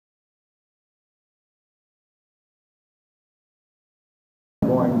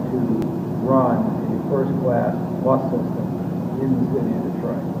to run a first-class bus system in the city of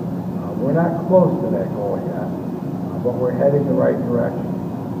Detroit. We're not close to that goal yet, but we're heading the right direction.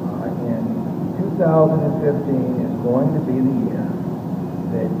 And 2015 is going to be the year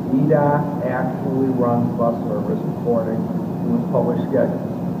that DDOT actually runs bus service according to its published schedule.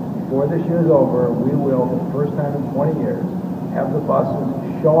 Before this year is over, we will, for the first time in 20 years, have the buses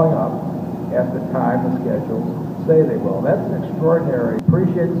showing up at the time the schedules say they will. That's extraordinary.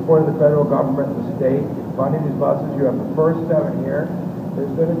 Appreciate the support of the federal government and the state funding these buses. You have the first 7 here.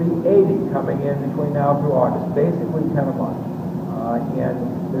 There's going to be 80 coming in between now through August, basically 10 a month. And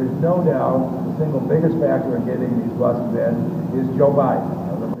there's no doubt the single biggest factor in getting these buses in is Joe Biden.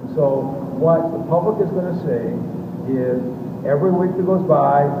 So what the public is going to see is every week that goes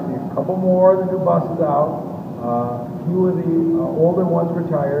by, see a couple more of the new buses out, a few of the older ones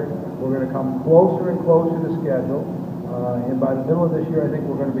retired. We're going to come closer and closer to schedule, and by the middle of this year, I think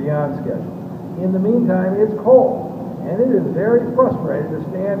we're going to be on schedule. In the meantime, it's cold, and it is very frustrating to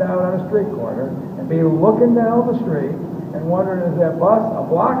stand out on a street corner and be looking down the street and wondering, is that bus a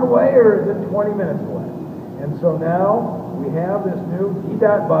block away or is it 20 minutes away? And so now we have this new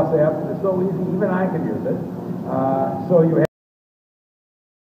DDOT bus app. It's so easy, even I can use it. So you have